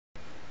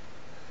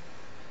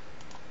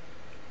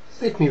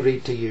Let me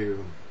read to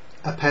you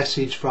a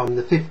passage from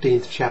the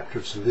 15th chapter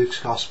of St. Luke's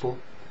Gospel,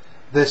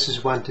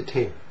 verses 1 to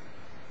 10.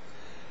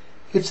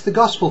 It's the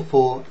Gospel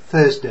for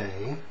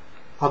Thursday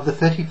of the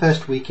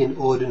 31st week in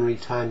Ordinary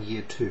Time,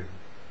 Year 2.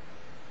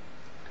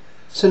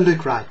 St.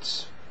 Luke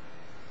writes,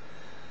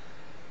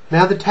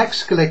 "Now the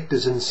tax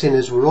collectors and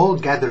sinners were all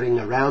gathering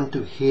around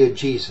to hear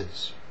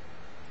Jesus.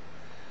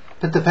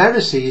 But the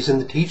Pharisees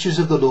and the teachers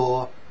of the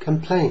law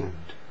complained.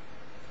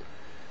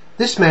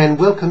 'This man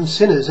welcomes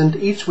sinners and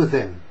eats with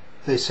them,'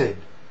 they said.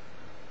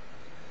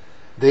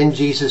 Then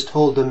Jesus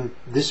told them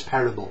this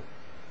parable.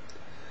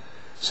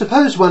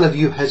 'Suppose one of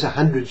you has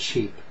 100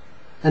 sheep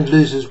and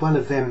loses one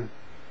of them.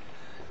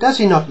 Does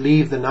he not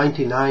leave the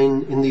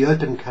 99 in the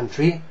open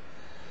country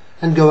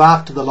and go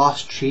after the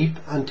lost sheep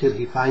until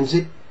he finds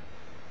it?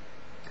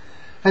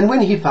 And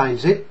when he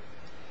finds it,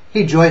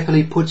 he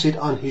joyfully puts it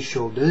on his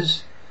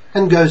shoulders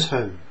and goes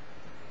home.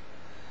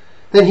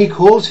 Then he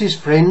calls his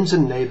friends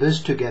and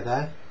neighbours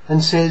together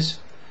and says,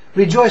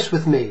 "Rejoice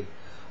with me,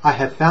 I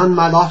have found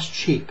my lost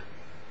sheep."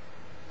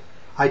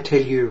 I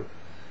tell you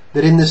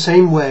that in the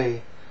same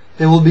way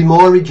there will be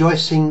more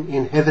rejoicing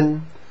in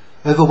heaven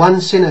over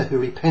one sinner who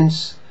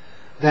repents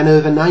than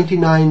over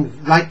 99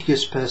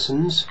 righteous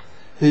persons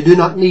who do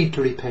not need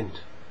to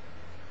repent.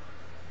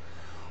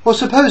 Or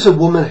suppose a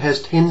woman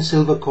has 10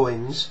 silver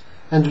coins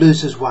and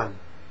loses one.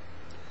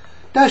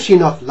 Does she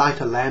not light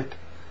a lamp,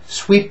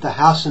 sweep the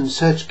house and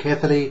search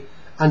carefully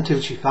until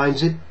she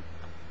finds it?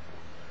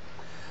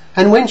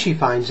 And when she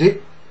finds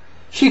it,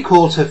 she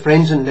calls her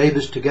friends and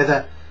neighbours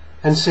together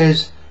and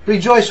says,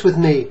 "Rejoice with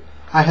me,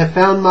 I have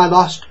found my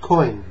lost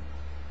coin."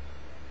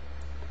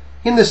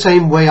 In the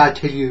same way, I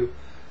tell you,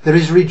 there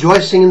is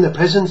rejoicing in the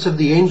presence of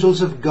the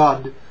angels of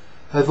God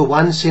over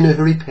one sinner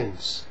who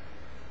repents.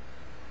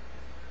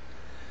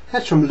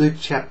 That's from Luke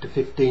chapter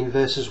 15,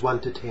 verses 1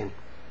 to 10.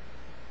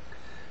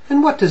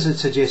 And what does it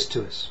suggest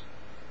to us?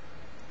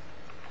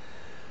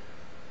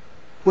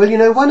 Well, you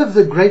know, one of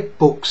the great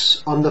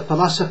books on the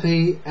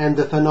philosophy and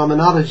the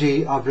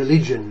phenomenology of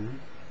religion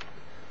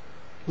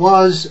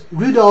was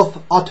Rudolf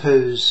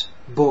Otto's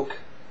book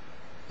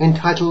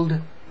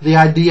entitled The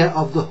Idea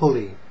of the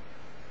Holy.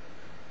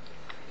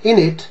 In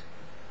it,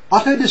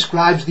 Otto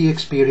describes the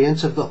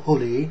experience of the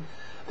holy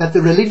that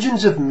the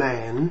religions of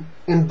man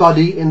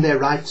embody in their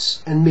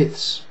rites and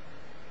myths.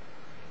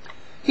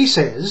 He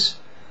says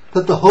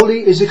that the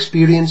holy is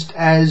experienced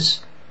as,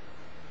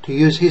 to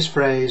use his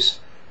phrase,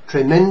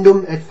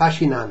 tremendum et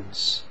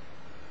fascinans,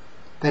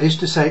 that is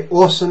to say,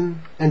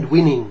 awesome and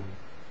winning.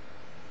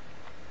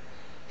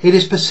 It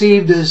is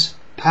perceived as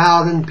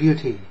power and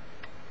beauty,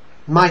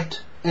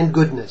 might and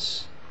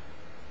goodness.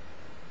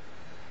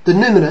 The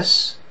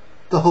numinous,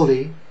 the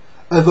holy,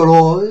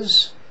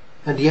 overawes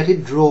and yet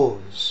it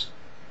draws.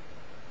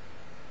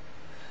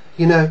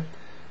 You know,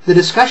 the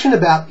discussion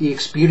about the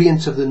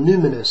experience of the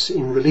numinous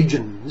in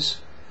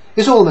religions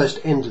is almost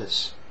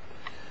endless.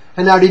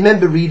 And I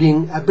remember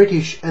reading a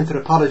British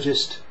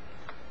anthropologist,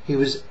 he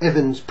was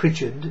Evans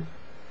Pritchard,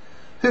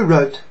 who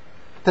wrote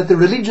that the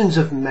religions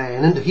of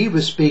man, and he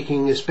was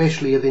speaking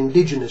especially of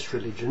indigenous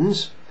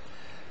religions,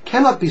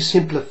 cannot be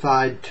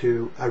simplified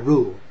to a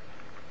rule.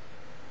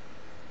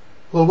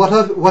 Well,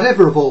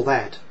 whatever of all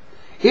that,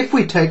 if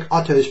we take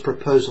Otto's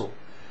proposal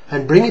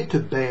and bring it to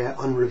bear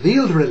on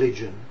revealed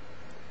religion,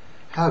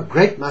 how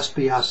great must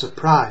be our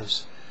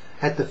surprise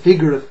at the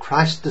figure of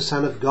Christ the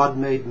Son of God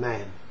made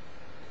man.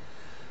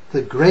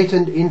 The great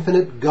and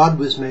infinite God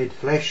was made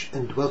flesh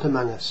and dwelt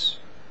among us.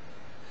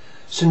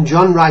 St.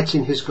 John writes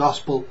in his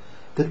Gospel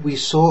that we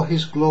saw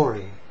his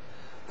glory,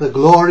 the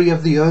glory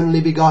of the only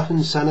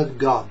begotten Son of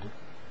God.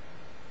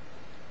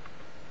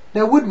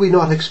 Now would we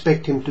not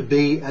expect him to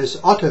be, as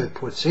Otto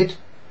puts it,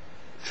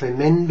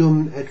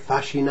 tremendum et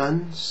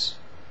fascinans?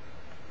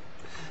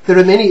 There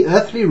are many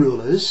earthly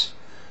rulers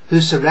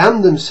who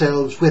surround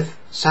themselves with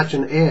such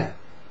an air.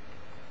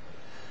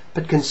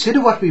 But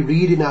consider what we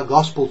read in our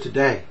Gospel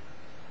today.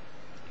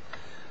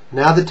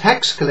 Now the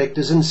tax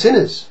collectors and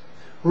sinners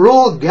were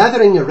all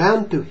gathering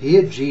around to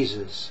hear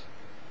Jesus.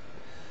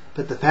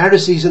 But the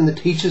Pharisees and the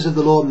teachers of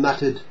the law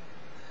muttered,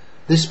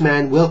 'This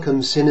man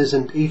welcomes sinners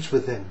and eats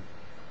with them.'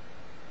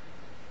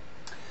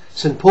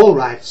 St. Paul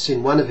writes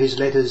in one of his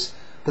letters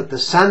that the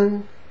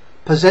Son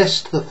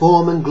possessed the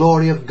form and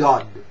glory of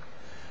God,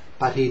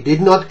 but he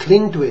did not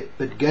cling to it,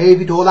 but gave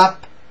it all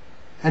up,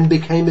 and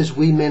became as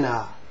we men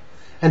are,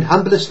 and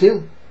humbler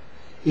still,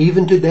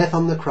 even to death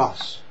on the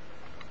cross.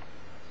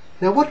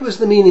 Now what was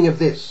the meaning of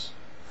this?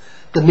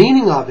 The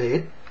meaning of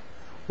it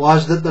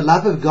was that the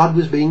love of God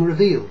was being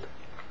revealed.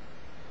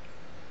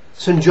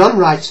 St. John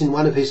writes in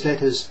one of his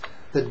letters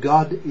that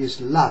God is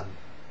love.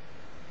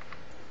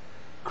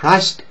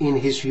 Christ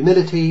in his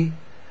humility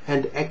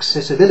and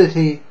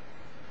accessibility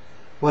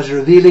was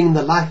revealing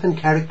the life and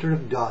character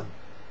of God.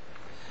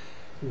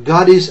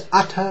 God is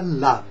utter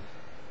love.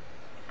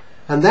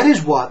 And that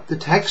is what the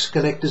tax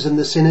collectors and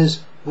the sinners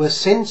were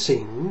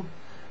sensing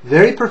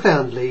very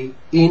profoundly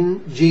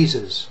in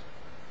Jesus.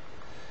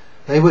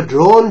 They were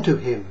drawn to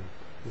him,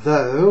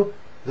 though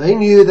they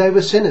knew they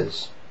were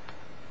sinners.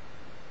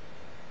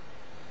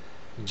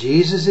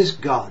 Jesus is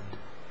God.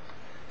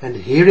 And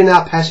here in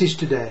our passage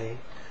today,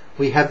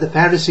 we have the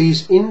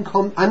Pharisees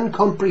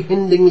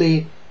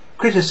uncomprehendingly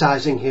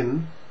criticizing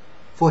him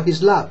for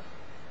his love.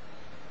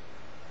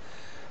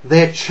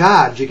 Their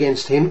charge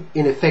against him,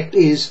 in effect,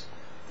 is,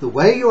 the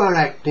way you are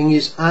acting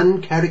is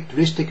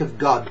uncharacteristic of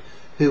God,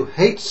 who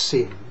hates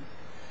sin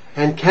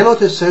and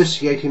cannot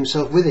associate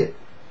himself with it.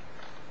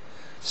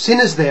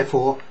 Sinners,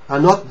 therefore, are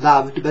not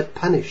loved but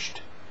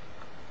punished.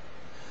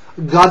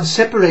 God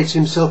separates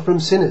himself from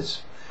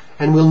sinners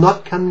and will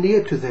not come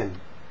near to them.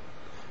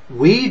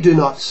 We do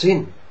not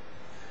sin,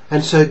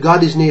 and so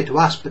God is near to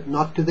us but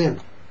not to them.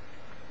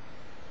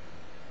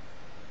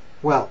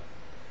 Well,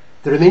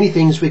 there are many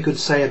things we could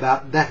say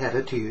about that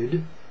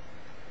attitude.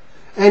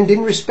 And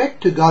in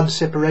respect to God's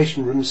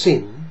separation from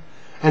sin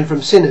and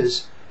from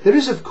sinners, there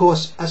is of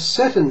course a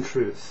certain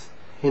truth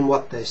in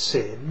what they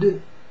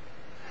said.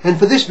 And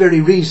for this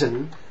very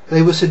reason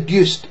they were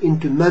seduced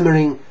into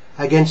murmuring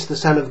against the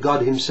Son of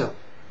God himself.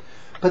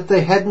 But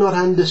they had not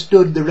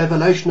understood the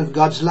revelation of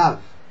God's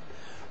love,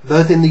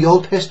 both in the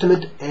Old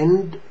Testament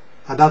and,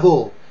 above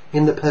all,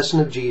 in the person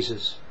of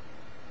Jesus.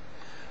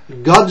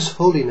 God's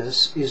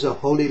holiness is a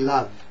holy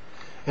love,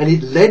 and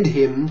it led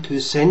him to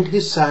send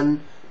his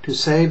Son to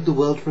save the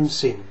world from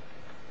sin.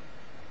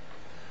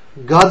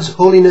 God's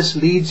holiness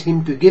leads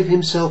him to give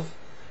himself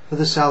for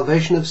the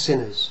salvation of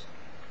sinners.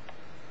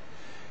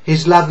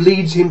 His love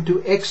leads him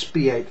to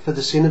expiate for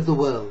the sin of the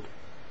world.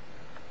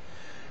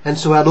 And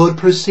so our Lord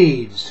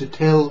proceeds to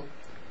tell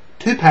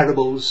two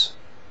parables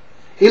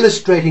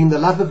illustrating the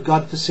love of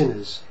God for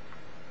sinners.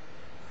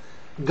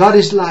 God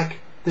is like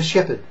the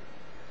shepherd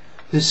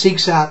who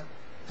seeks out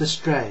the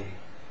stray,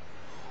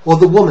 or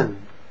the woman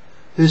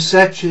who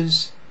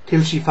searches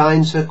till she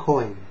finds her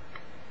coin.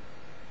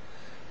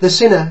 The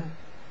sinner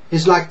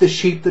is like the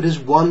sheep that has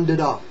wandered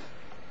off,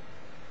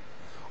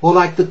 or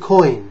like the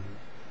coin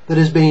that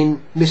has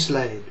been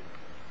mislaid.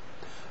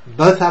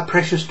 Both are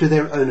precious to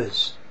their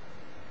owners.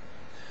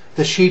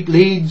 The shepherd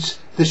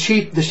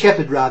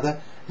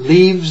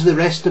leaves the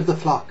rest of the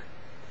flock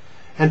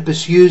and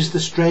pursues the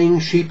straying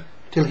sheep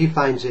till he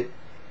finds it.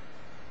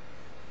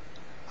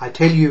 I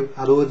tell you,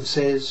 our Lord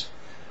says,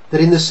 that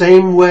in the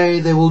same way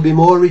there will be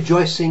more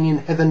rejoicing in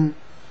heaven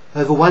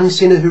over one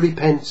sinner who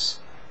repents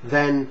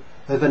than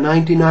over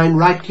 99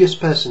 righteous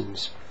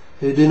persons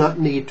who do not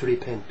need to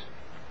repent.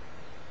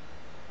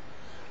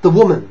 The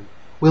woman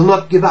will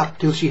not give up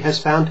till she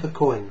has found her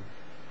coin.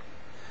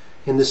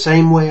 In the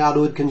same way, our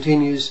Lord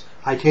continues,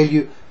 I tell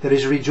you, there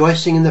is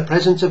rejoicing in the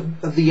presence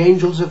of the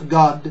angels of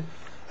God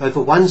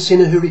over one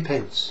sinner who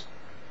repents.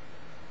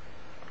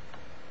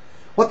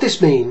 What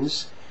this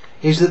means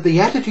is that the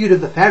attitude of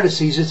the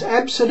Pharisees is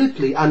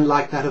absolutely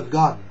unlike that of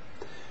God.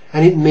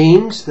 And it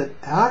means that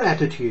our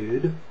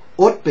attitude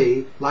ought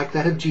be like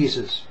that of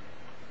Jesus.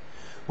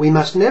 We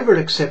must never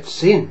accept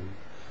sin,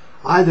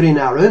 either in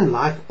our own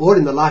life or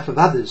in the life of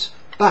others,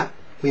 but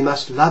we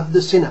must love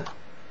the sinner.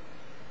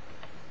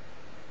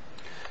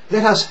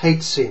 Let us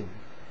hate sin,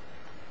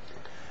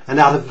 and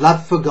out of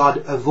love for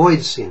God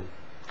avoid sin.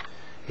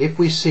 If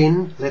we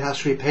sin, let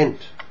us repent.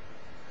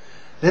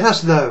 Let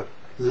us, though,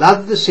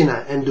 love the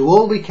sinner and do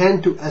all we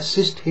can to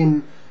assist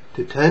him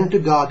to turn to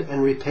God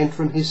and repent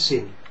from his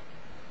sin,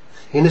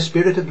 in a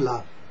spirit of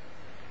love.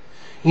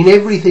 In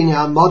everything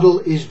our model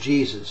is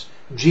Jesus.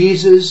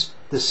 Jesus,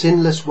 the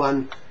sinless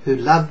one who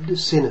loved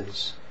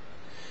sinners.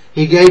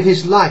 He gave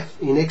his life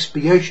in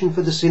expiation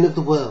for the sin of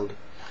the world,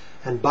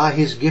 and by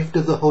his gift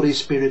of the Holy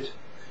Spirit,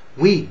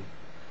 we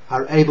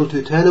are able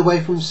to turn away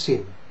from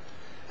sin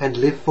and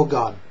live for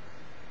God.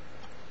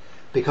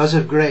 Because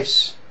of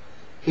grace,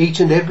 each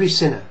and every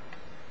sinner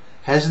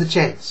has the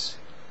chance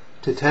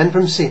to turn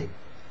from sin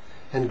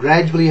and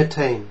gradually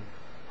attain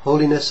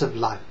holiness of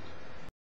life.